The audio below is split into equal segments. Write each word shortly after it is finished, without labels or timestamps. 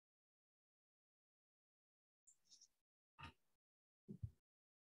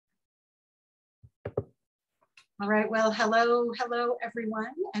All right, well, hello, everyone,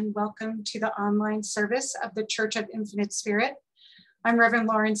 and welcome to the online service of the Church of Infinite Spirit. I'm Reverend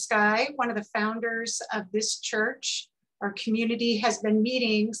Lauren Skye, one of the founders of this church. Our community has been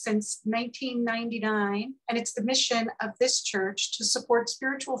meeting since 1999, and it's the mission of this church to support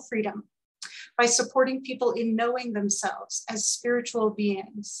spiritual freedom by supporting people in knowing themselves as spiritual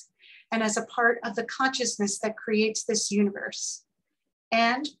beings and as a part of the consciousness that creates this universe.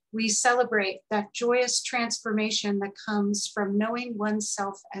 And we celebrate that joyous transformation that comes from knowing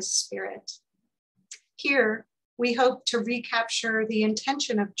oneself as spirit. Here, we hope to recapture the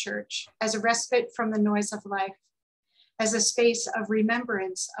intention of church as a respite from the noise of life, as a space of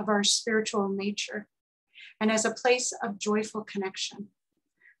remembrance of our spiritual nature, and as a place of joyful connection.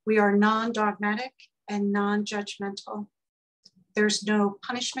 We are non-dogmatic and non-judgmental. There's no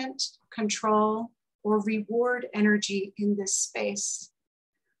punishment, control, or reward energy in this space.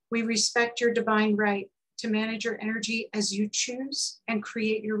 We respect your divine right to manage your energy as you choose and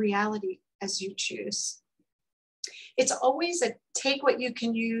create your reality as you choose. It's always a take what you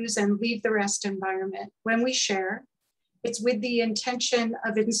can use and leave the rest environment. When we share, it's with the intention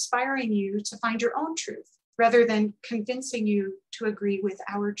of inspiring you to find your own truth rather than convincing you to agree with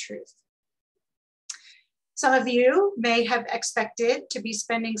our truth. Some of you may have expected to be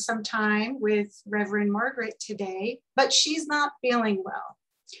spending some time with Reverend Margaret today, but she's not feeling well.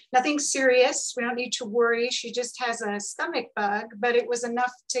 Nothing serious, we don't need to worry. She just has a stomach bug, but it was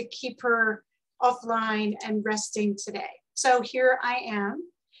enough to keep her offline and resting today. So here I am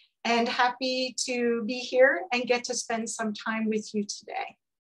and happy to be here and get to spend some time with you today.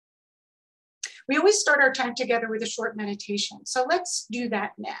 We always start our time together with a short meditation. So let's do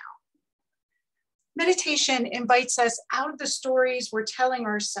that now. Meditation invites us out of the stories we're telling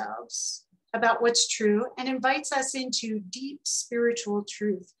ourselves about what's true and invites us into deep spiritual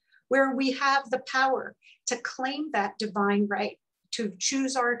truth, where we have the power to claim that divine right, to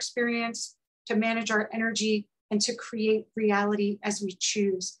choose our experience, to manage our energy, and to create reality as we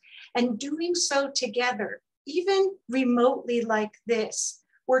choose. And doing so together, even remotely like this,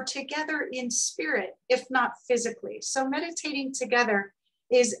 we're together in spirit, if not physically. So meditating together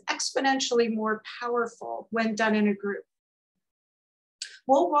is exponentially more powerful when done in a group.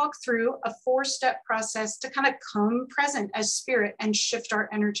 We'll walk through a 4-step process to kind of come present as spirit and shift our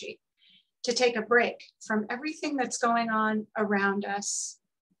energy, to take a break from everything that's going on around us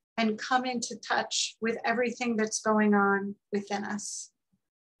and come into touch with everything that's going on within us.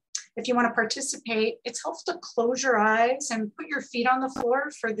 If you want to participate, it's helpful to close your eyes and put your feet on the floor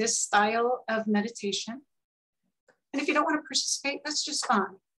for this style of meditation. And if you don't want to participate, that's just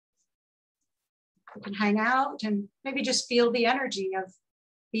fine. You can hang out and maybe just feel the energy of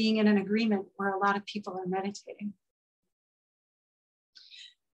being in an agreement where a lot of people are meditating.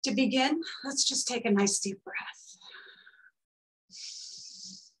 To begin, let's just take a nice deep breath.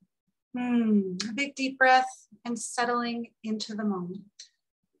 A big deep breath and settling into the moment.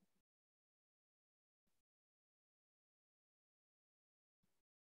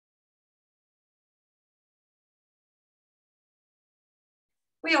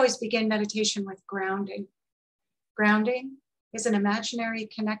 We always begin meditation with grounding. Grounding is an imaginary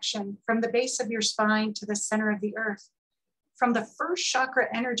connection from the base of your spine to the center of the earth, from the first chakra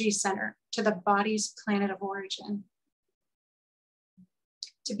energy center to the body's planet of origin.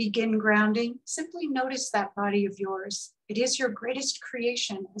 To begin grounding, simply notice that body of yours. It is your greatest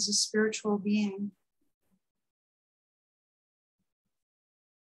creation as a spiritual being.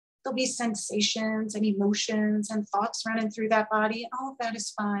 There'll be sensations and emotions and thoughts running through that body, and all of that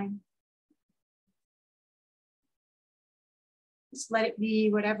is fine. Just let it be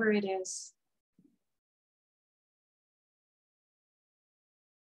whatever it is.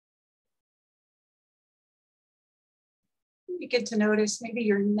 You get to notice maybe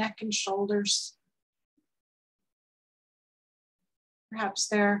your neck and shoulders. Perhaps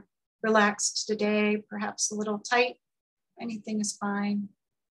they're relaxed today, perhaps a little tight. Anything is fine.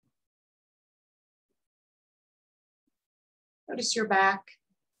 Notice your back,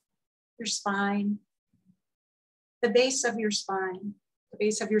 your spine. The base of your spine. The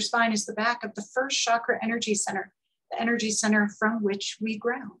base of your spine is the back of the first chakra energy center, the energy center from which we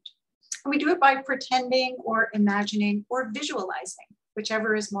ground. And we do it by pretending or imagining or visualizing,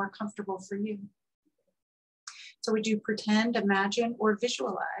 whichever is more comfortable for you. So would you pretend, imagine, or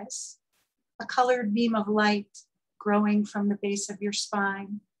visualize a colored beam of light growing from the base of your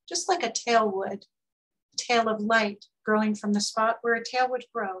spine, just like a tail would, a tail of light growing from the spot where a tail would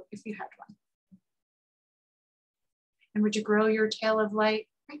grow if you had one. And would you grow your tail of light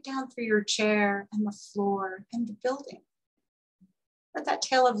right down through your chair and the floor and the building? Let that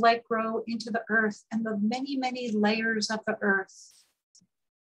tail of light grow into the earth and the many, many layers of the earth.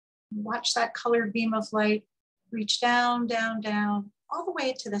 Watch that colored beam of light reach down, down, down, all the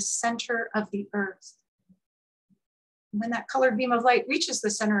way to the center of the earth. When that colored beam of light reaches the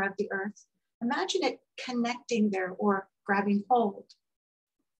center of the earth, imagine it connecting there or grabbing hold.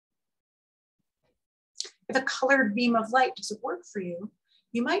 If a colored beam of light doesn't work for you,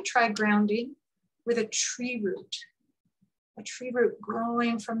 you might try grounding with a tree root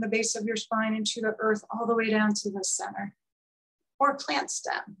growing from the base of your spine into the earth all the way down to the center, or a plant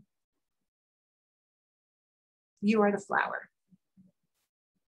stem. You are the flower.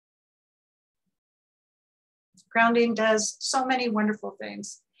 Grounding does so many wonderful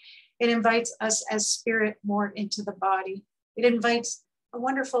things. It invites us as spirit more into the body. It invites a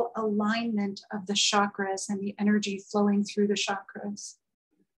wonderful alignment of the chakras and the energy flowing through the chakras.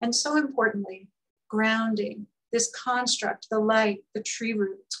 And so importantly, grounding, this construct, the light, the tree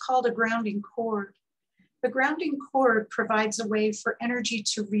root, it's called a grounding cord. The grounding cord provides a way for energy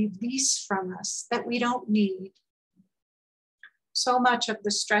to release from us that we don't need. So much of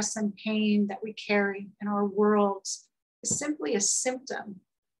the stress and pain that we carry in our worlds is simply a symptom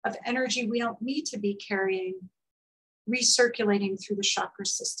of energy we don't need to be carrying, recirculating through the chakra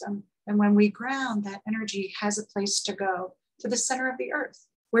system. And when we ground, that energy has a place to go, to the center of the earth,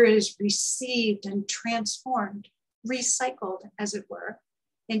 where it is received and transformed, recycled, as it were,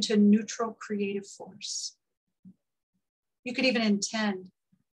 into neutral creative force. You could even intend,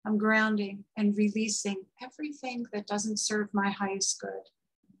 I'm grounding and releasing everything that doesn't serve my highest good.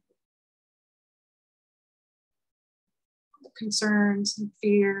 The concerns and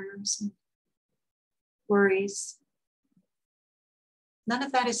fears and worries. None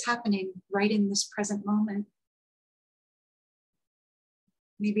of that is happening right in this present moment.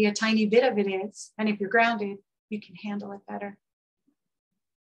 Maybe a tiny bit of it is, and if you're grounded, you can handle it better.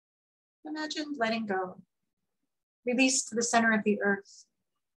 Imagine letting go. Release to the center of the earth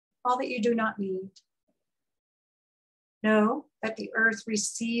all that you do not need. Know that the earth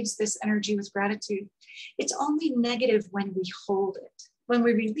receives this energy with gratitude. It's only negative when we hold it. When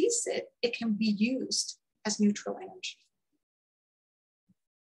we release it, it can be used as neutral energy.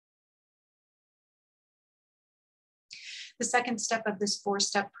 The second step of this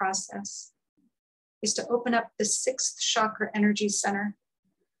 4-step process is to open up the 6th chakra energy center.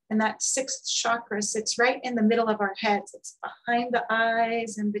 And that 6th chakra sits right in the middle of our heads. It's behind the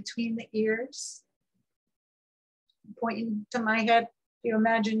eyes and between the ears. I'm pointing to my head, you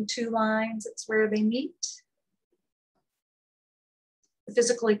imagine 2 lines, it's where they meet. The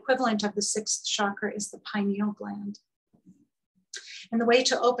physical equivalent of the 6th chakra is the pineal gland. And the way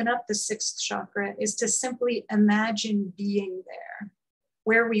to open up the 6th chakra is to simply imagine being there.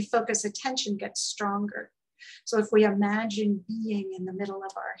 Where we focus attention gets stronger. So if we imagine being in the middle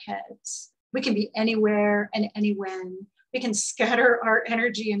of our heads, we can be anywhere and anywhen. We can scatter our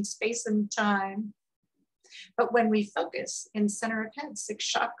energy in space and time. But when we focus in center of head, 6th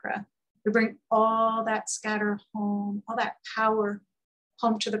chakra, we bring all that scatter home, all that power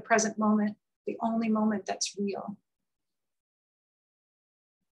home to the present moment, the only moment that's real.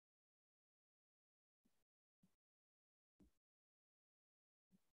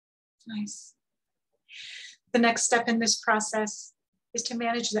 Nice. The next step in this process is to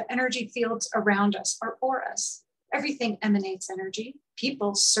manage the energy fields around us, our auras. Everything emanates energy,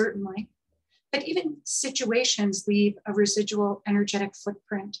 people certainly, but even situations leave a residual energetic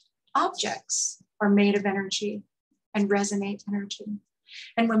footprint. Objects are made of energy and resonate energy.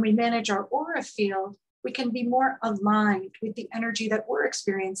 And when we manage our aura field, we can be more aligned with the energy that we're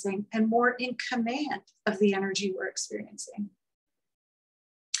experiencing and more in command of the energy we're experiencing.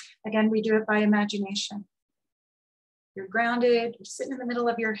 Again, we do it by imagination. You're grounded, you're sitting in the middle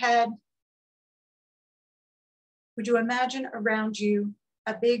of your head. Would you imagine around you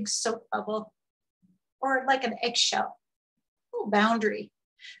a big soap bubble or like an eggshell, a little boundary?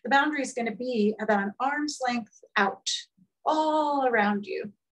 The boundary is going to be about an arm's length out, all around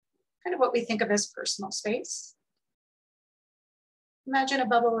you, kind of what we think of as personal space. Imagine a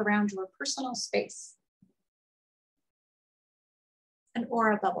bubble around your personal space. An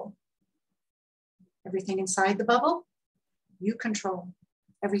aura bubble. Everything inside the bubble, you control.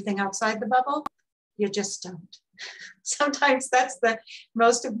 Everything outside the bubble, you just don't. Sometimes that's the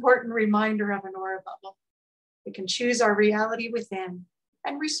most important reminder of an aura bubble. We can choose our reality within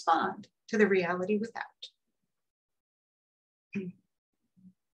and respond to the reality without.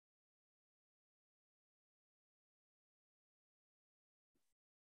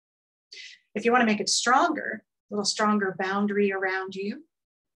 If you want to make it stronger, a little stronger boundary around you,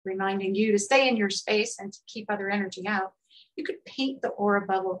 reminding you to stay in your space and to keep other energy out, you could paint the aura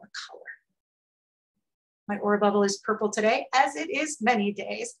bubble a color. My aura bubble is purple today, as it is many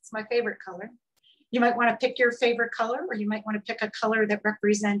days. It's my favorite color. You might want to pick your favorite color, or you might want to pick a color that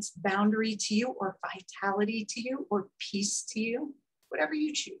represents boundary to you, or vitality to you, or peace to you, whatever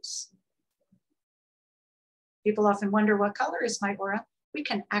you choose. People often wonder, what color is my aura? We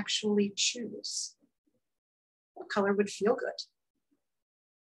can actually choose what color would feel good.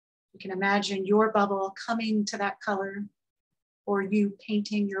 You can imagine your bubble coming to that color, or you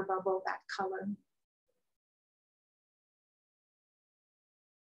painting your bubble that color.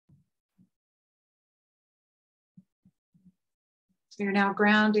 So you're now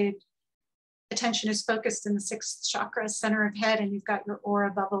grounded. Attention is focused in the sixth chakra, center of head, and you've got your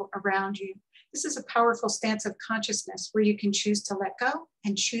aura bubble around you. This is a powerful stance of consciousness where you can choose to let go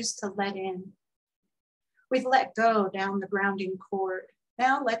and choose to let in. We've let go down the grounding cord.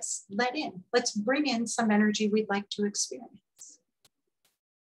 Now let's let in. Let's bring in some energy we'd like to experience.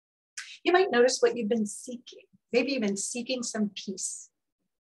 You might notice what you've been seeking. Maybe you've been seeking some peace.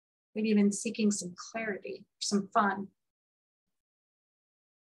 Maybe you've been seeking some clarity, some fun.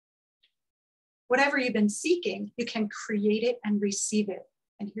 Whatever you've been seeking, you can create it and receive it.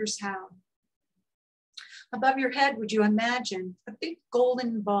 And here's how. Above your head, would you imagine a big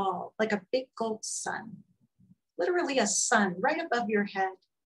golden ball, like a big gold sun? Literally a sun right above your head.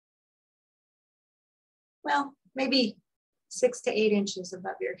 Well, maybe 6 to 8 inches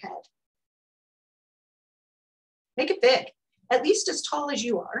above your head. Make it big. At least as tall as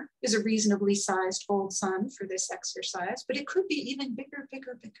you are is a reasonably sized gold sun for this exercise, but it could be even bigger,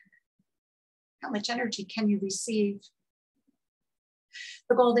 bigger, bigger. How much energy can you receive?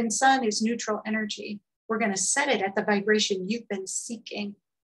 The golden sun is neutral energy. We're going to set it at the vibration you've been seeking.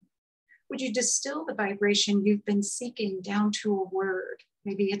 Would you distill the vibration you've been seeking down to a word?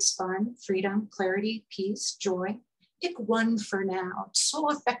 Maybe it's fun, freedom, clarity, peace, joy. Pick one for now. It's so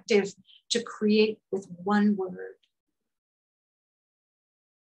effective to create with one word.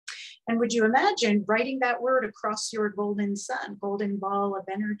 And would you imagine writing that word across your golden sun, golden ball of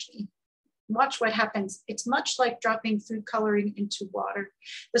energy? Watch what happens. It's much like dropping food coloring into water.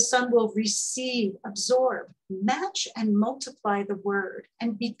 The sun will receive, absorb, match, and multiply the word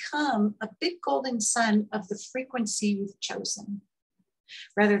and become a big golden sun of the frequency you've chosen.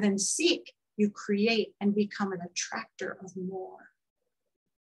 Rather than seek, you create and become an attractor of more.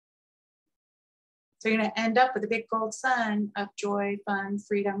 So you're going to end up with a big gold sun of joy, fun,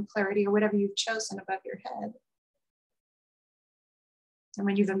 freedom, clarity, or whatever you've chosen above your head. And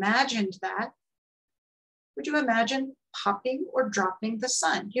when you've imagined that, would you imagine popping or dropping the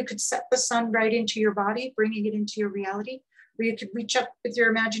sun? You could set the sun right into your body, bringing it into your reality, or you could reach up with your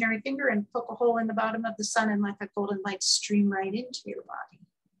imaginary finger and poke a hole in the bottom of the sun and let that golden light stream right into your body,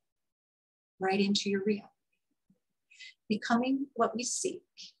 right into your reality. Becoming what we seek.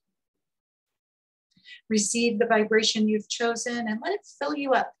 Receive the vibration you've chosen and let it fill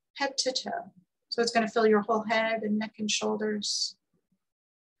you up head to toe. So it's going to fill your whole head and neck and shoulders.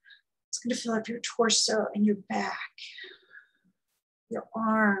 It's going to fill up your torso and your back, your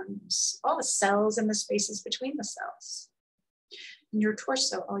arms, all the cells and the spaces between the cells. In your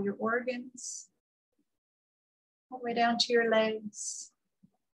torso, all your organs, all the way down to your legs,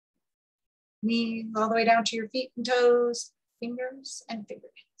 knees, all the way down to your feet and toes, fingers and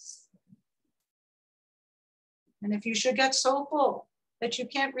fingertips. And if you should get so full that you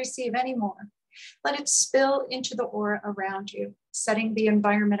can't receive anymore, let it spill into the aura around you, setting the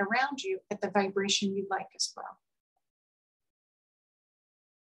environment around you at the vibration you like as well.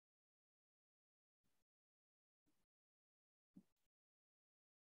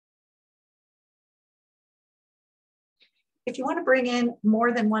 If you want to bring in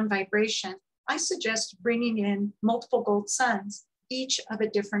more than one vibration, I suggest bringing in multiple gold suns, each of a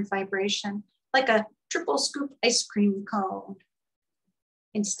different vibration, like a triple scoop ice cream cone.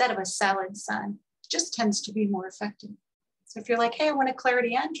 Instead of a salad sun, it just tends to be more effective. So if you're like, hey, I want a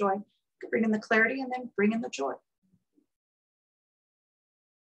clarity and joy, you can bring in the clarity and then bring in the joy.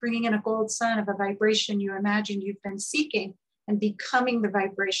 Bringing in a gold sun of a vibration you imagined you've been seeking and becoming the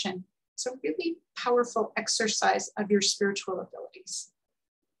vibration. It's a really powerful exercise of your spiritual abilities.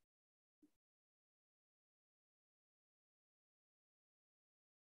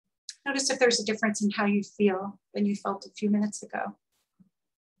 Notice if there's a difference in how you feel than you felt a few minutes ago.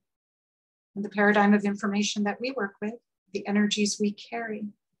 In the paradigm of information that we work with, the energies we carry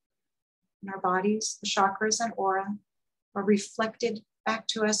in our bodies, the chakras and aura, are reflected back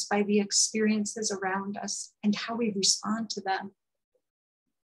to us by the experiences around us and how we respond to them.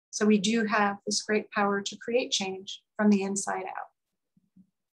 So we do have this great power to create change from the inside out.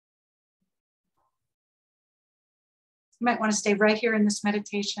 You might want to stay right here in this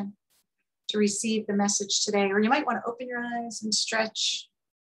meditation to receive the message today, or you might want to open your eyes and stretch.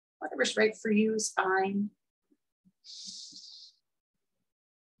 Whatever's right for you is fine.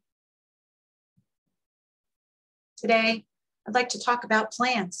 Today, I'd like to talk about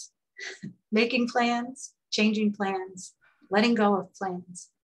plans, making plans, changing plans, letting go of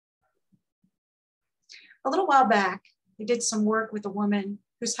plans. A little while back, I did some work with a woman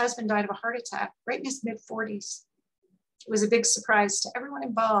whose husband died of a heart attack right in his mid-40s. It was a big surprise to everyone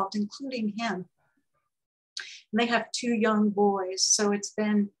involved, including him. And they have 2 young boys, so it's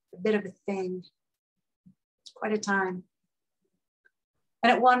been a bit of a thing. It's quite a time.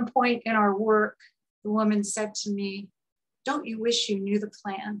 And at one point in our work, the woman said to me, "Don't you wish you knew the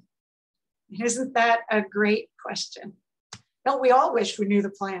plan?" Isn't that a great question? Don't we all wish we knew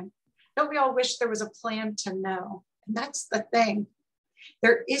the plan? Don't we all wish there was a plan to know? And that's the thing.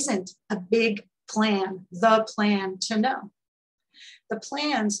 There isn't a big plan, the plan to know. The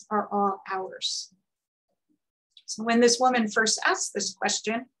plans are all ours. So when this woman first asked this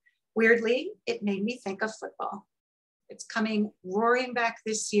question, weirdly, it made me think of football. It's coming roaring back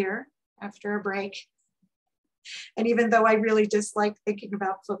this year after a break. And even though I really dislike thinking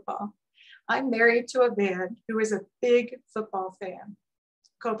about football, I'm married to a man who is a big football fan,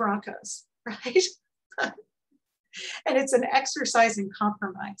 Go Broncos, right? And it's an exercise in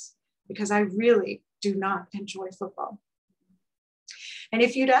compromise because I really do not enjoy football. And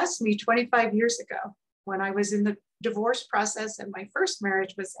if you'd asked me 25 years ago, when I was in the divorce process and my first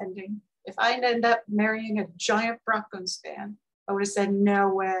marriage was ending, if I'd end up marrying a giant Broncos fan, I would have said, no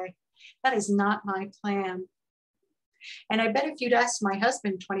way, that is not my plan. And I bet if you'd asked my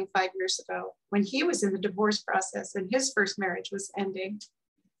husband 25 years ago, when he was in the divorce process and his first marriage was ending,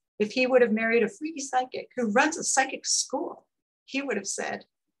 if he would have married a freaky psychic who runs a psychic school, he would have said,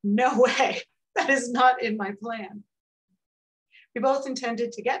 no way, that is not in my plan. We both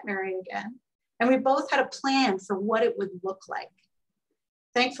intended to get married again, and we both had a plan for what it would look like.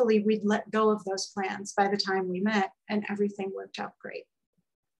 Thankfully, we'd let go of those plans by the time we met, and everything worked out great.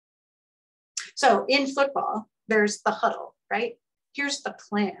 So in football, there's the huddle, right? Here's the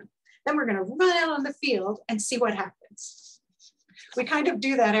plan. Then we're going to run out on the field and see what happens. We kind of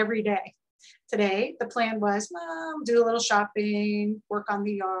do that every day. Today, the plan was, well, do a little shopping, work on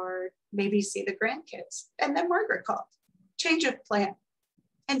the yard, maybe see the grandkids. And then Margaret called. Change of plan.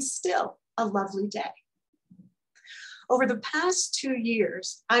 And still a lovely day. Over the past 2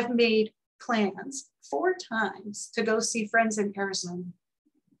 years, I've made plans 4 times to go see friends in Arizona.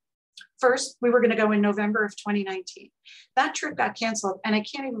 First, we were going to go in November of 2019. That trip got canceled, and I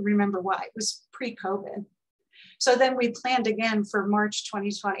can't even remember why. It was pre-COVID. So then we planned again for March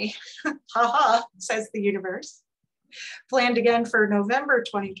 2020. Ha, says the universe. Planned again for November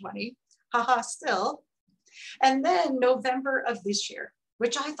 2020. Ha, still. And then November of this year,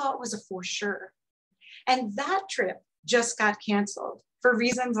 which I thought was a for sure. And that trip just got canceled for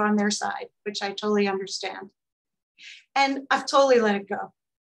reasons on their side, which I totally understand. And I've totally let it go.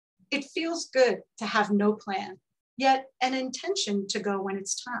 It feels good to have no plan, yet an intention to go when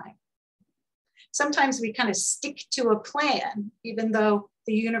it's time. Sometimes we kind of stick to a plan, even though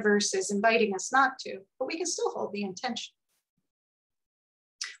the universe is inviting us not to, but we can still hold the intention.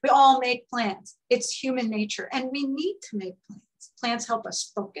 We all make plans. It's human nature, and we need to make plans. Plans help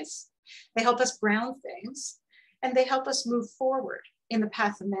us focus. They help us ground things, and they help us move forward in the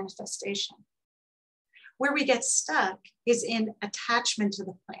path of manifestation. Where we get stuck is in attachment to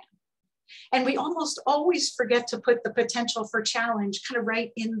the plan. And we almost always forget to put the potential for challenge kind of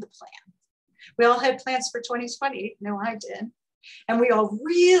right in the plan. We all had plans for 2020. No, I did. And we all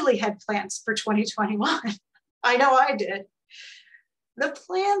really had plans for 2021. I know I did. The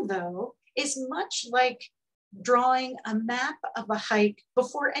plan, though, is much like drawing a map of a hike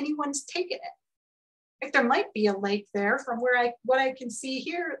before anyone's taken it. If there might be a lake there, from what I can see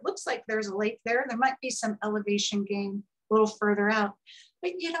here, it looks like there's a lake there. There might be some elevation gain a little further out,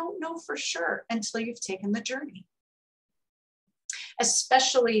 but you don't know for sure until you've taken the journey.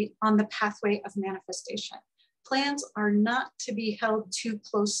 Especially on the pathway of manifestation. Plans are not to be held too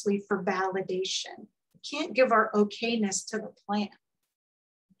closely for validation. We can't give our okayness to the plan.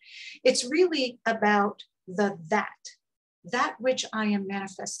 It's really about that which I am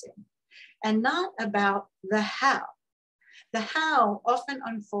manifesting, and not about the how. The how often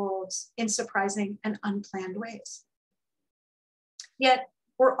unfolds in surprising and unplanned ways. Yet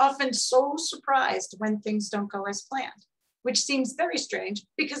we're often so surprised when things don't go as planned, which seems very strange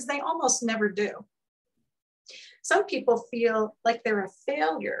because they almost never do. Some people feel like they're a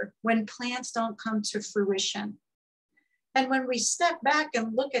failure when plans don't come to fruition. And when we step back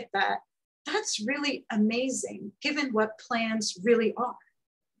and look at that, That's really amazing, given what plans really are.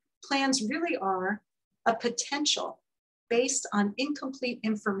 Plans really are a potential based on incomplete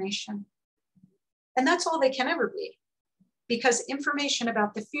information. And that's all they can ever be, because information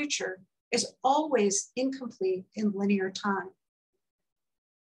about the future is always incomplete in linear time.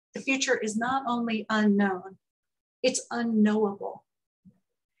 The future is not only unknown, it's unknowable.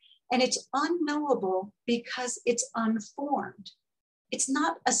 And it's unknowable because it's unformed. It's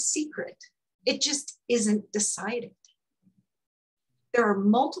not a secret. It just isn't decided. There are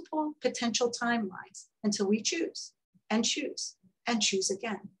multiple potential timelines until we choose and choose and choose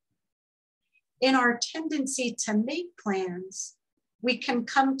again. In our tendency to make plans, we can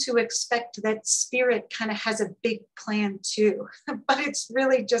come to expect that spirit kind of has a big plan too, but it's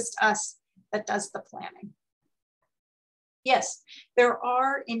really just us that does the planning. Yes, there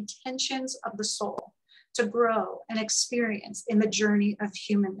are intentions of the soul to grow and experience in the journey of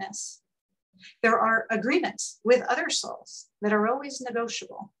humanness. There are agreements with other souls that are always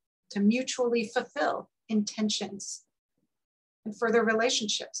negotiable to mutually fulfill intentions and further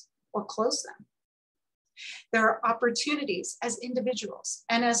relationships or close them. There are opportunities as individuals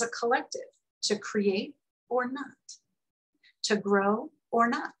and as a collective to create or not, to grow or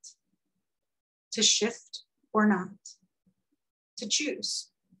not, to shift or not, to choose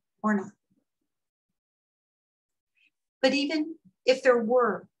or not. But even if there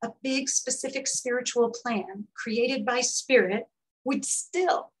were a big specific spiritual plan created by spirit, we'd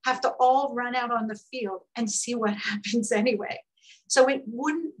still have to all run out on the field and see what happens anyway. So it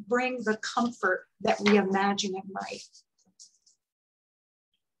wouldn't bring the comfort that we imagine it might.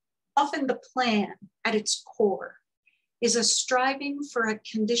 Often the plan at its core is a striving for a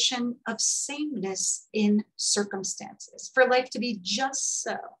condition of sameness in circumstances, for life to be just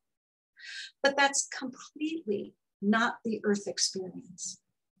so. But that's completely not the earth experience.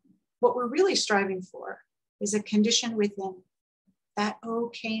 What we're really striving for is a condition within, that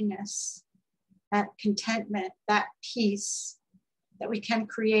okayness, that contentment, that peace that we can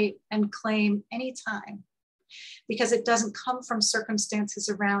create and claim anytime, because it doesn't come from circumstances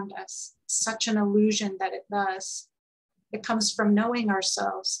around us. It's such an illusion that it does. It comes from knowing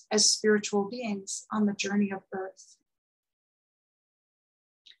ourselves as spiritual beings on the journey of birth.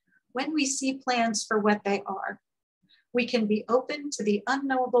 When we see plans for what they are, we can be open to the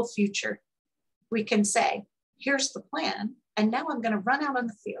unknowable future. We can say, here's the plan, and now I'm going to run out on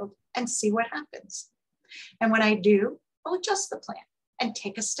the field and see what happens. And when I do, I'll adjust the plan and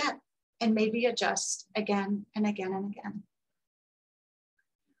take a step and maybe adjust again and again and again.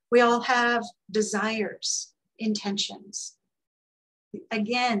 We all have desires, intentions.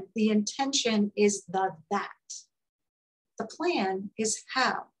 Again, the intention is the that. The plan is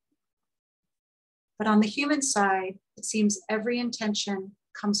how. But on the human side, it seems every intention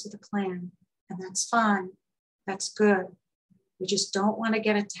comes with a plan, and that's fine, that's good. We just don't want to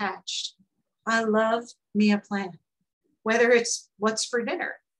get attached. I love me a plan, whether it's what's for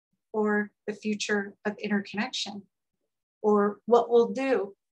dinner, or the future of interconnection, or what we'll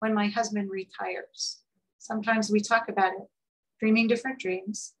do when my husband retires. Sometimes we talk about it, dreaming different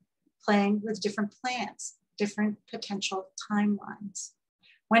dreams, playing with different plans, different potential timelines.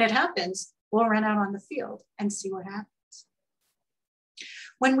 When it happens, we'll run out on the field and see what happens.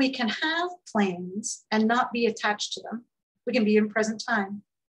 When we can have plans and not be attached to them, we can be in present time.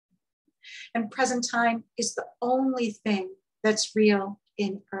 And present time is the only thing that's real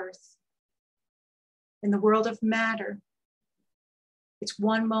in earth. In the world of matter, it's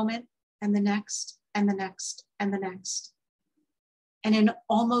one moment and the next and the next and the next. And in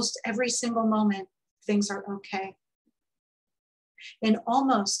almost every single moment, things are okay. In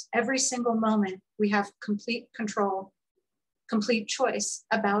almost every single moment, we have complete control, complete choice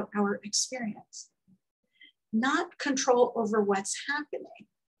about our experience. Not control over what's happening,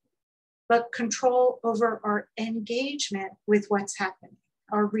 but control over our engagement with what's happening,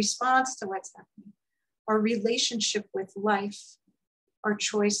 our response to what's happening, our relationship with life, our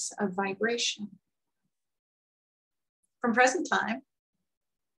choice of vibration. From present time,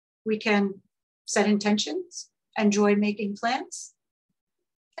 we can set intentions, enjoy making plans,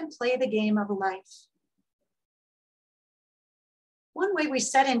 and play the game of life. One way we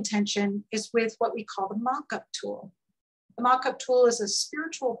set intention is with what we call the mock-up tool. The mock-up tool is a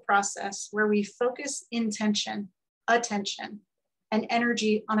spiritual process where we focus intention, attention, and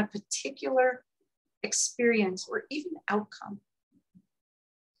energy on a particular experience or even outcome.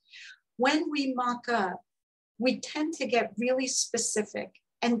 When we mock up, we tend to get really specific,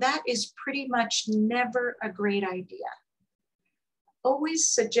 and that is pretty much never a great idea. Always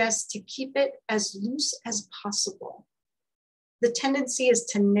suggest to keep it as loose as possible. the tendency is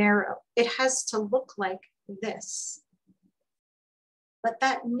to narrow. It has to look like this. But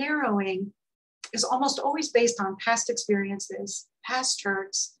that narrowing is almost always based on past experiences, past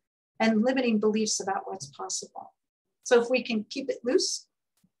hurts, and limiting beliefs about what's possible. So if we can keep it loose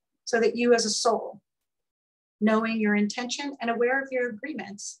so that you as a soul, knowing your intention and aware of your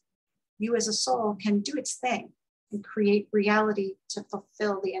agreements, you as a soul can do its thing and create reality to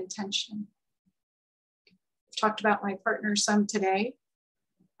fulfill the intention. I've talked about my partner some today.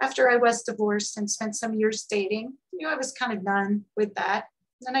 After I was divorced and spent some years dating, I was kind of done with that.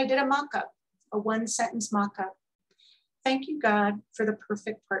 Then I did a mock-up, a one-sentence mock-up. Thank you, God, for the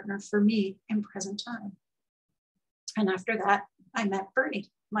perfect partner for me in present time. And after that, I met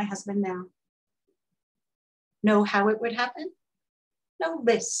Bernie, my husband now. Know how it would happen? No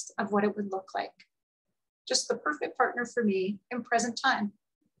list of what it would look like. Just the perfect partner for me in present time.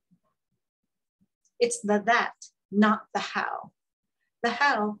 It's the that, not the how. The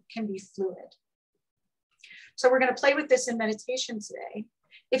how can be fluid. So we're going to play with this in meditation today.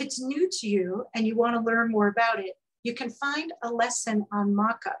 If it's new to you and you want to learn more about it, you can find a lesson on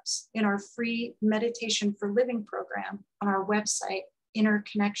mock-ups in our free Meditation for Living program on our website,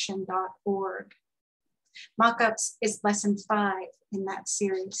 innerconnection.org. Mock-ups is lesson 5 in that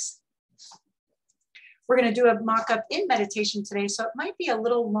series. We're going to do a mock-up in meditation today, so it might be a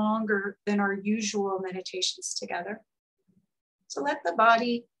little longer than our usual meditations together. So let the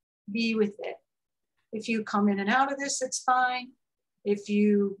body be with it. If you come in and out of this, it's fine. If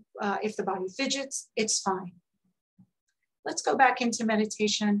the body fidgets, it's fine. Let's go back into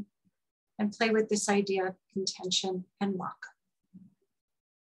meditation and play with this idea of intention and mock-up.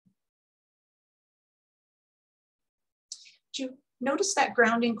 Do you notice that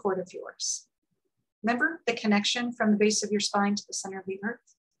grounding cord of yours? Remember the connection from the base of your spine to the center of the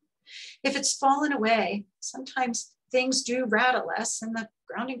earth? If it's fallen away, sometimes things do rattle us and the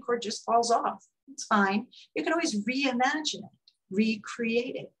grounding cord just falls off. It's fine. You can always reimagine it,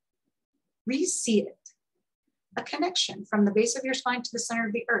 recreate it, re-see it. A connection from the base of your spine to the center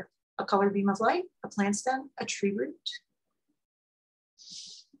of the earth, a color beam of light, a plant stem, a tree root.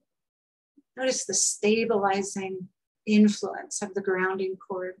 Notice the stabilizing influence of the grounding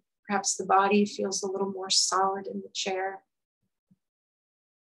cord. Perhaps the body feels a little more solid in the chair.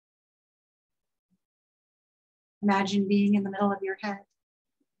 Imagine being in the middle of your head.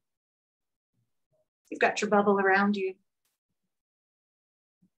 You've got your bubble around you,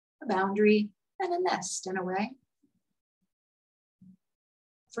 a boundary and a nest in a way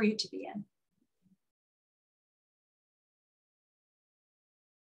for you to be in.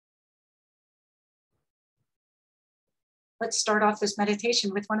 Let's start off this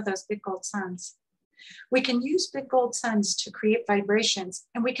meditation with one of those big gold suns. We can use big gold suns to create vibrations,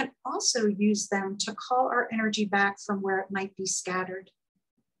 and we can also use them to call our energy back from where it might be scattered.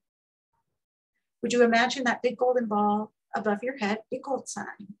 Would you imagine that big golden ball above your head, big gold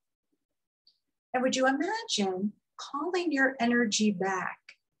sun? And would you imagine calling your energy back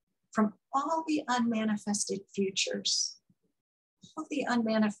from all the unmanifested futures, all the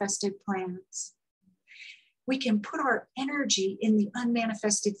unmanifested plans? We can put our energy in the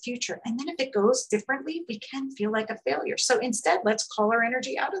unmanifested future. And then if it goes differently, we can feel like a failure. So instead, let's call our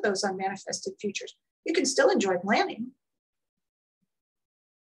energy out of those unmanifested futures. You can still enjoy planning.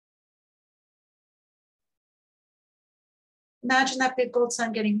 Imagine that big gold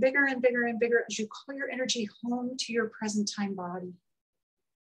sun getting bigger and bigger and bigger as you call your energy home to your present time body.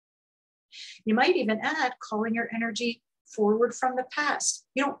 You might even add calling your energy forward from the past.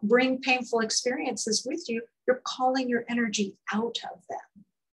 You don't bring painful experiences with you. You're calling your energy out of them.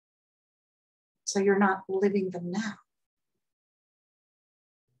 So you're not living them now.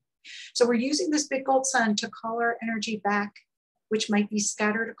 So we're using this big gold sun to call our energy back, which might be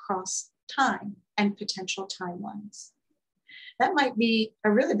scattered across time and potential timelines. That might be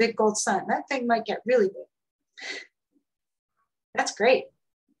a really big gold sun. That thing might get really big. That's great.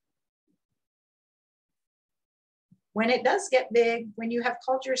 When it does get big, when you have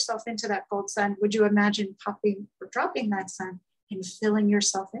called yourself into that gold sun, would you imagine popping or dropping that sun and filling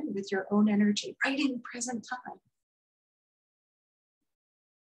yourself in with your own energy right in present time?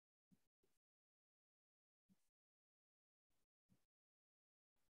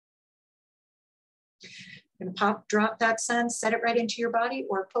 You're gonna drop that sun, set it right into your body,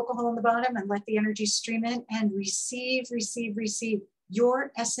 or poke a hole in the bottom and let the energy stream in and receive, receive, receive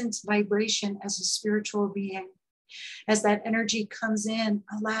your essence vibration as a spiritual being. As that energy comes in,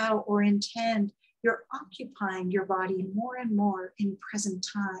 allow or intend, you're occupying your body more and more in present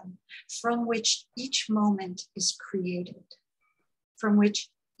time, from which each moment is created, from which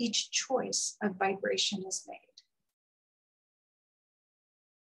each choice of vibration is made.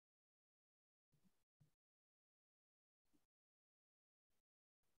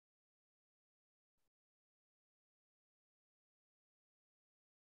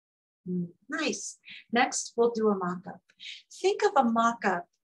 Nice. Next, we'll do a mock-up. Think of a mock-up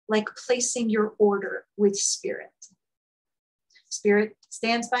like placing your order with Spirit. Spirit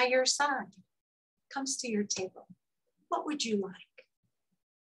stands by your side, comes to your table. What would you like?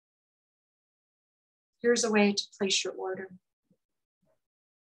 Here's a way to place your order.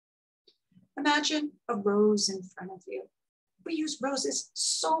 Imagine a rose in front of you. We use roses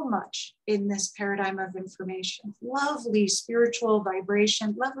so much in this paradigm of information. Lovely spiritual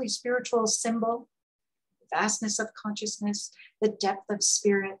vibration, lovely spiritual symbol, vastness of consciousness, the depth of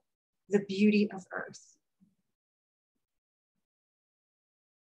spirit, the beauty of earth.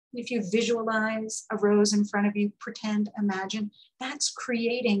 If you visualize a rose in front of you, pretend, imagine, that's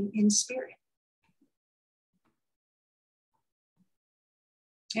creating in spirit.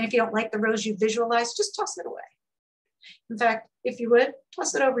 And if you don't like the rose you visualize, just toss it away. In fact, if you would,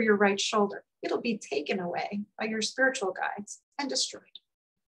 toss it over your right shoulder. It'll be taken away by your spiritual guides and destroyed.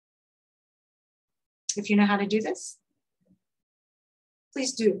 If you know how to do this,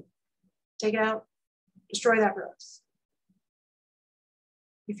 please do. Take it out, destroy that rose.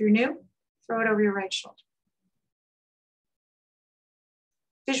 If you're new, throw it over your right shoulder.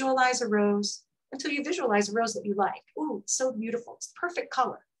 Visualize a rose until you visualize a rose that you like. Ooh, it's so beautiful. It's the perfect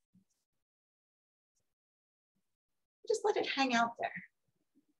color. Just let it hang out there.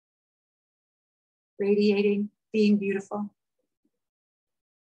 Radiating, being beautiful.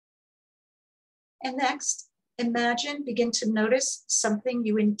 And next, imagine, begin to notice something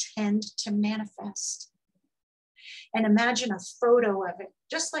you intend to manifest. And imagine a photo of it,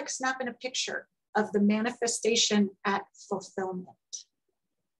 just like snapping a picture of the manifestation at fulfillment.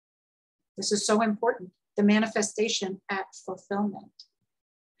 This is so important, the manifestation at fulfillment.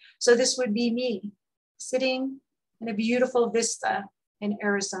 So this would be me sitting in a beautiful vista in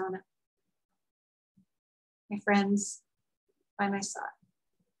Arizona. My friends by my side.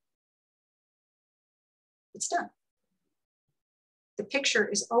 It's done. The picture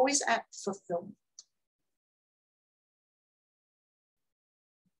is always at fulfillment.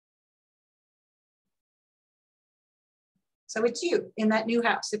 So it's you in that new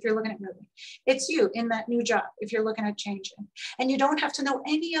house if you're looking at moving. It's you in that new job if you're looking at changing. And you don't have to know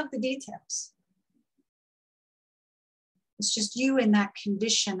any of the details. It's just you in that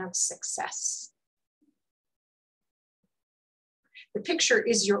condition of success. The picture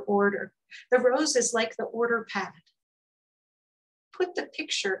is your order. The rose is like the order pad. Put the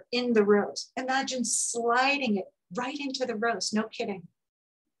picture in the rose. Imagine sliding it right into the rose, no kidding.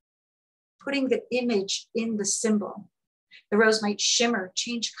 Putting the image in the symbol. The rose might shimmer,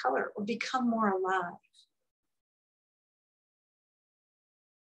 change color, or become more alive.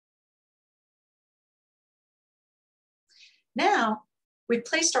 Now, we've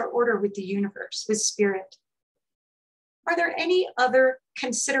placed our order with the universe, with spirit. Are there any other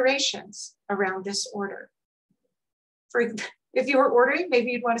considerations around this order? If you were ordering,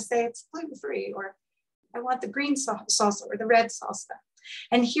 maybe you'd want to say it's gluten-free, or I want the green salsa or the red salsa.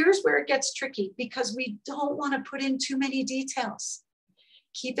 And here's where it gets tricky, because we don't want to put in too many details.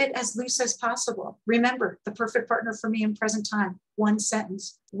 Keep it as loose as possible. Remember, the perfect partner for me in present time, one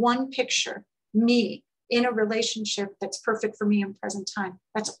sentence, one picture, me in a relationship that's perfect for me in present time.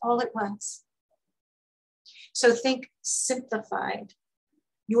 That's all it was. So think simplified.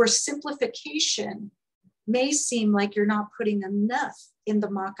 Your simplification may seem like you're not putting enough in the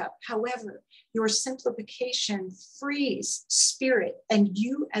mock-up. However, your simplification frees spirit and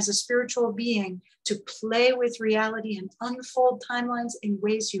you as a spiritual being to play with reality and unfold timelines in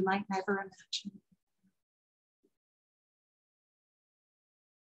ways you might never imagine.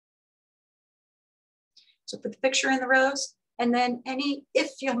 So put the picture in the rose, and then any,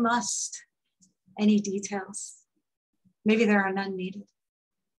 if you must, any details. Maybe there are none needed.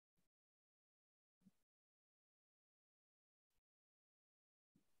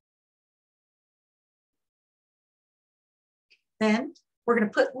 Then we're going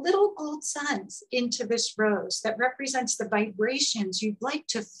to put little gold suns into this rose that represents the vibrations you'd like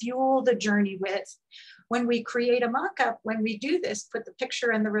to fuel the journey with. When we create a mock-up, when we do this, put the picture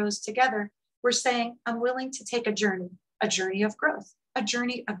and the rose together, we're saying, I'm willing to take a journey of growth, a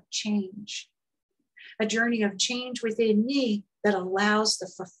journey of change within me that allows the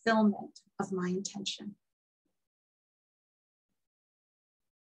fulfillment of my intention.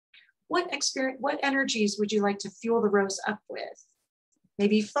 What energies would you like to fuel the rose up with?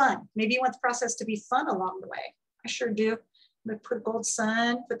 Maybe fun. Maybe you want the process to be fun along the way. I sure do. I'm going to put gold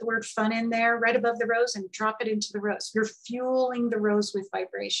sun, put the word fun in there right above the rose and drop it into the rose. You're fueling the rose with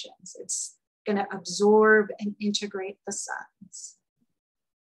vibrations. It's going to absorb and integrate the suns.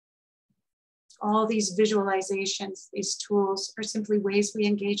 All these visualizations, these tools are simply ways we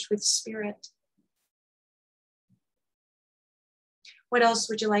engage with spirit. What else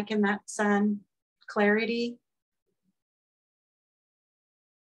would you like in that sun? Clarity,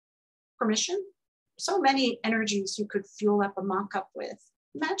 permission. So many energies you could fuel up a mock-up with.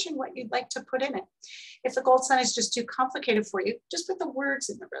 Imagine what you'd like to put in it. If the gold sun is just too complicated for you, just put the words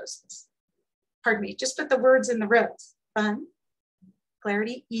in the roses. Pardon me, just put the words in the rose. Fun,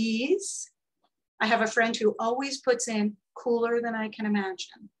 clarity, ease. I have a friend who always puts in cooler than I can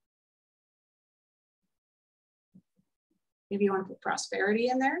imagine. Maybe you want to put prosperity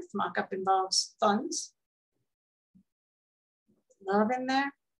in there. If mock-up involves funds. Love in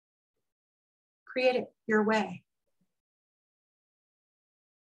there. Create it your way.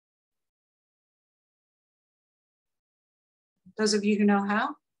 Those of you who know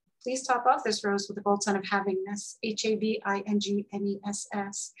how, please top off this rose with the gold sun of havingness,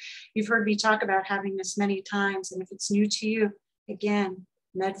 Havinghness. You've heard me talk about havingness many times, and if it's new to you, again,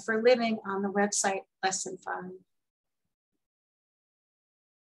 Med for Living on the website, lesson 5.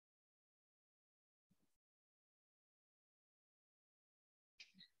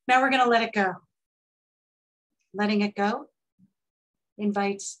 Now we're going to let it go. Letting it go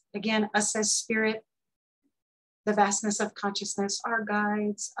invites, again, us as spirit, the vastness of consciousness, our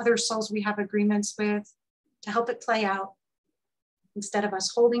guides, other souls we have agreements with, to help it play out instead of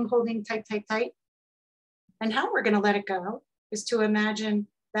us holding tight. And how we're going to let it go is to imagine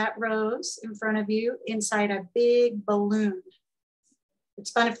that rose in front of you inside a big balloon.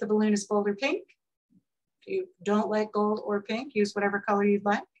 It's fun if the balloon is gold or pink. If you don't like gold or pink, use whatever color you'd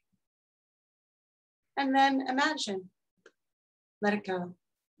like. And then imagine, let it go.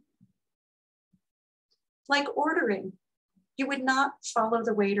 Like ordering, you would not follow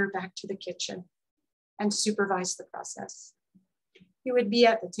the waiter back to the kitchen and supervise the process. You would be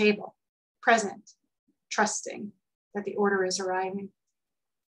at the table, present, trusting that the order is arriving.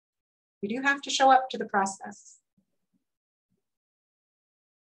 You do have to show up to the process.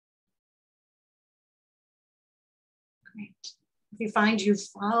 Great. If you find you've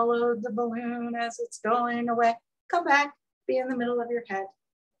followed the balloon as it's going away, come back, be in the middle of your head.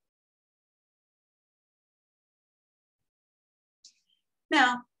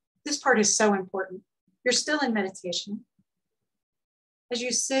 Now, this part is so important. You're still in meditation. As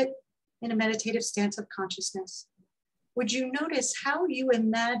you sit in a meditative stance of consciousness, would you notice how you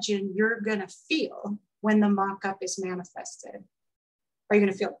imagine you're going to feel when the mock-up is manifested? Are you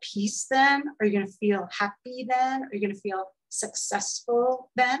going to feel peace then? Are you going to feel happy then? Are you going to feel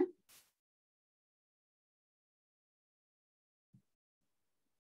successful then?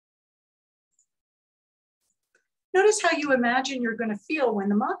 Notice how you imagine you're going to feel when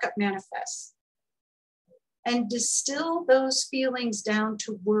the mock-up manifests. And distill those feelings down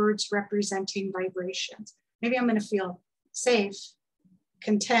to words representing vibrations. Maybe I'm going to feel safe,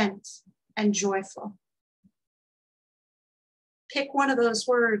 content, and joyful. Pick one of those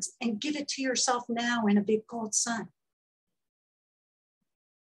words and give it to yourself now in a big gold sun.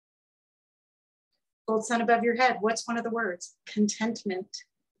 Gold sun above your head. What's one of the words? Contentment.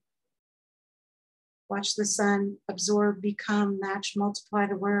 Watch the sun absorb, become, match, multiply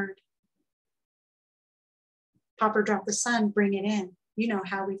the word. Pop or drop the sun, bring it in. You know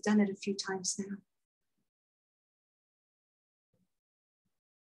how we've done it a few times now.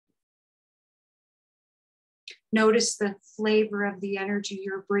 Notice the flavor of the energy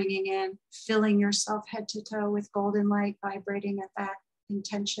you're bringing in, filling yourself head to toe with golden light, vibrating at that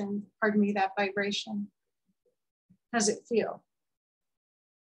intention, pardon me, that vibration. How does it feel?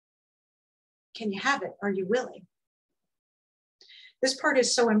 Can you have it? Are you willing? This part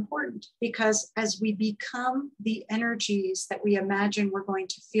is so important because as we become the energies that we imagine we're going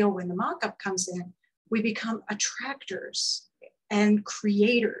to feel when the mock-up comes in, we become attractors and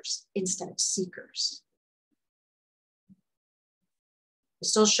creators instead of seekers. We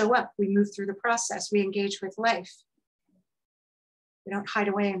still show up, we move through the process, we engage with life. We don't hide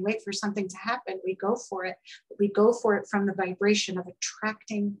away and wait for something to happen, we go for it. But we go for it from the vibration of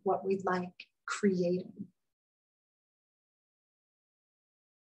attracting what we like, creating.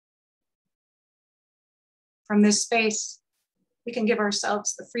 From this space, we can give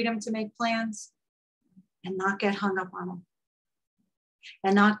ourselves the freedom to make plans and not get hung up on them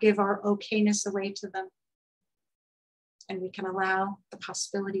and not give our okayness away to them. And we can allow the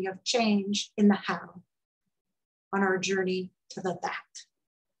possibility of change in the how on our journey to the that.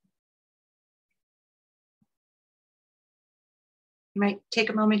 You might take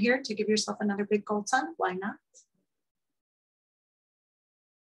a moment here to give yourself another big gold sun. Why not?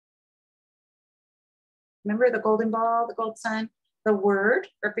 Remember the golden ball, the gold sun, the word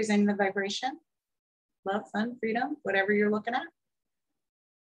representing the vibration, love, fun, freedom, whatever you're looking at.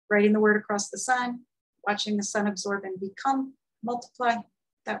 Writing the word across the sun, watching the sun absorb and become, multiply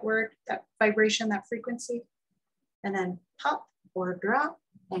that word, that vibration, that frequency, and then pop or drop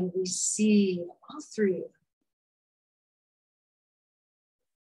and receive all three.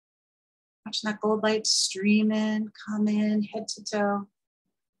 Watching that gold light stream in, come in, head to toe.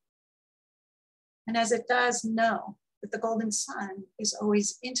 And as it does, know that the golden sun is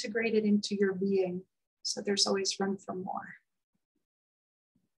always integrated into your being. So there's always room for more.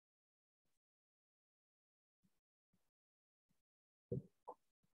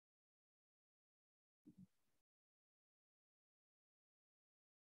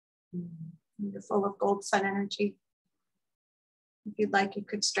 You're full of gold sun energy. If you'd like, you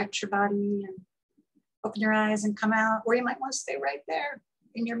could stretch your body and open your eyes and come out, or you might want to stay right there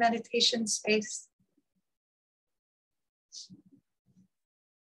in your meditation space.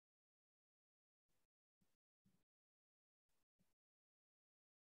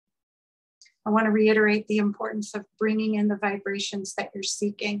 I want to reiterate the importance of bringing in the vibrations that you're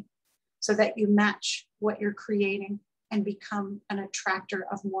seeking so that you match what you're creating and become an attractor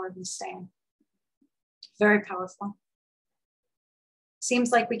of more of the same. Very powerful.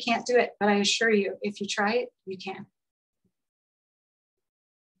 Seems like we can't do it, but I assure you, if you try it, you can.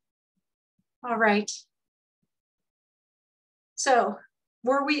 All right. So,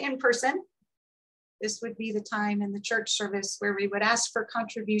 were we in person? This would be the time in the church service where we would ask for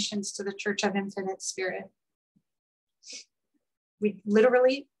contributions to the Church of Infinite Spirit. We'd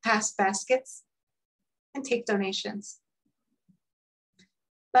literally pass baskets and take donations.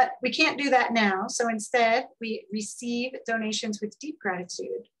 But we can't do that now. So instead, we receive donations with deep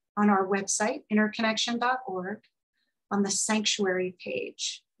gratitude on our website, interconnection.org, on the sanctuary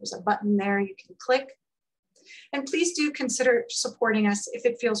page. There's a button there you can click. And please do consider supporting us if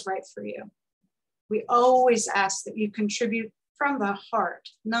it feels right for you. We always ask that you contribute from the heart,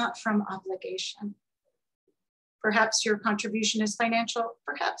 not from obligation. Perhaps your contribution is financial.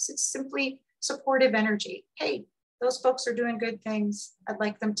 Perhaps it's simply supportive energy. Hey, those folks are doing good things. I'd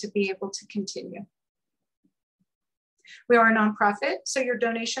like them to be able to continue. We are a nonprofit, so your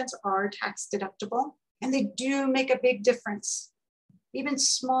donations are tax deductible, and they do make a big difference. Even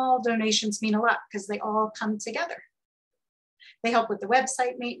small donations mean a lot because they all come together. They help with the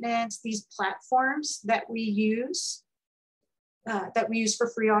website maintenance, these platforms that we use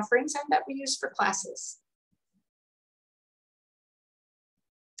for free offerings and that we use for classes.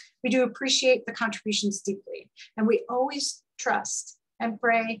 We do appreciate the contributions deeply, and we always trust and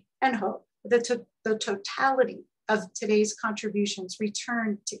pray and hope that the totality of today's contributions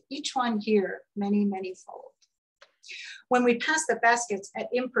return to each one here many, many fold. When we pass the baskets at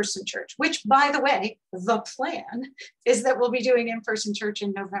in-person church, which by the way, the plan is that we'll be doing in-person church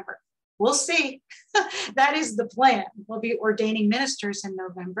in November. We'll see. That is the plan. We'll be ordaining ministers in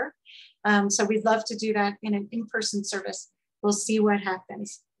November. So we'd love to do that in an in-person service. We'll see what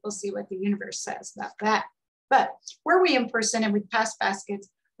happens. We'll see what the universe says about that. But were we in person and we pass baskets,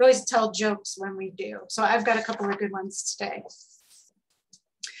 we always tell jokes when we do. So I've got a couple of good ones today.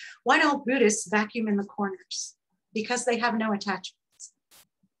 Why don't Buddhists vacuum in the corners? Because they have no attachments.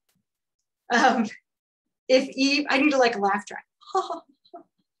 If Eve, I need to like a laugh track.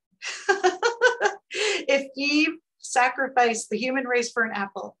 If Eve sacrificed the human race for an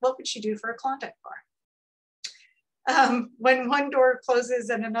apple, what would she do for a Klondike bar? When one door closes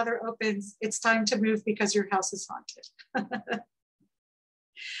and another opens, it's time to move because your house is haunted.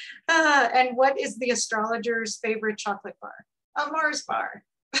 And what is the astrologer's favorite chocolate bar? A Mars bar.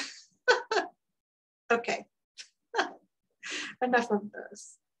 Okay. Enough of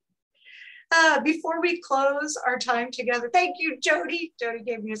those. Before we close our time together, thank you, Jody. Jody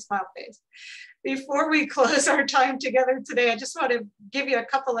gave me a smile face. Before we close our time together today, I just want to give you a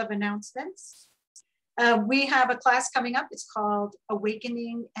couple of announcements. We have a class coming up. It's called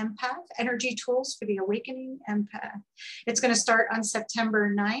Awakening Empath, Energy Tools for the Awakening Empath. It's going to start on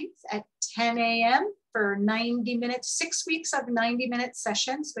September 9th at 10 a.m. for 90 minutes, 6 weeks of 90-minute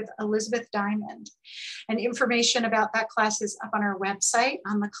sessions with Elizabeth Diamond. And information about that class is up on our website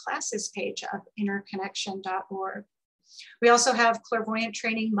on the classes page of interconnection.org. We also have Clairvoyant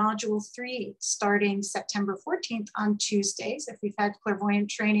Training Module 3 starting September 14th on Tuesdays. If we've had Clairvoyant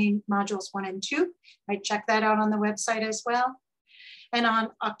Training Modules 1 and 2, right, check that out on the website as well. And on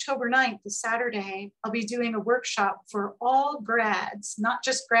October 9th, the Saturday, I'll be doing a workshop for all grads, not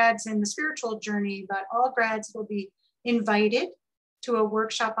just grads in the spiritual journey, but all grads will be invited to a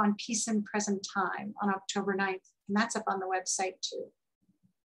workshop on peace and present time on October 9th. And that's up on the website too.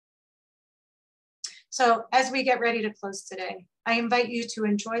 So as we get ready to close today, I invite you to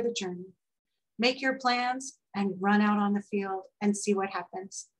enjoy the journey, Make your plans and run out on the field and see what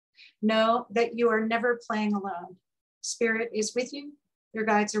happens. Know that you are never playing alone. Spirit is with you. Your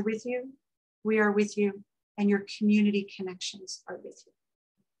guides are with you. We are with you, and your community connections are with you.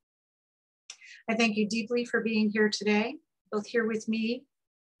 I thank you deeply for being here today, both here with me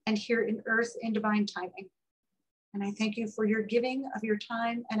and here in earth in divine timing. And I thank you for your giving of your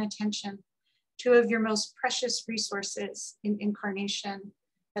time and attention, two of your most precious resources in incarnation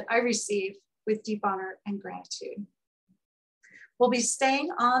that I receive with deep honor and gratitude. We'll be staying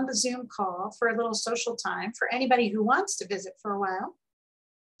on the Zoom call for a little social time for anybody who wants to visit for a while.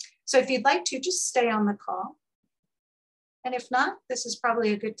 So if you'd like to, just stay on the call. And if not, this is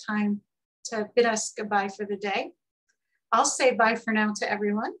probably a good time to bid us goodbye for the day. I'll say bye for now to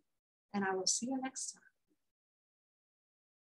everyone, and I will see you next time.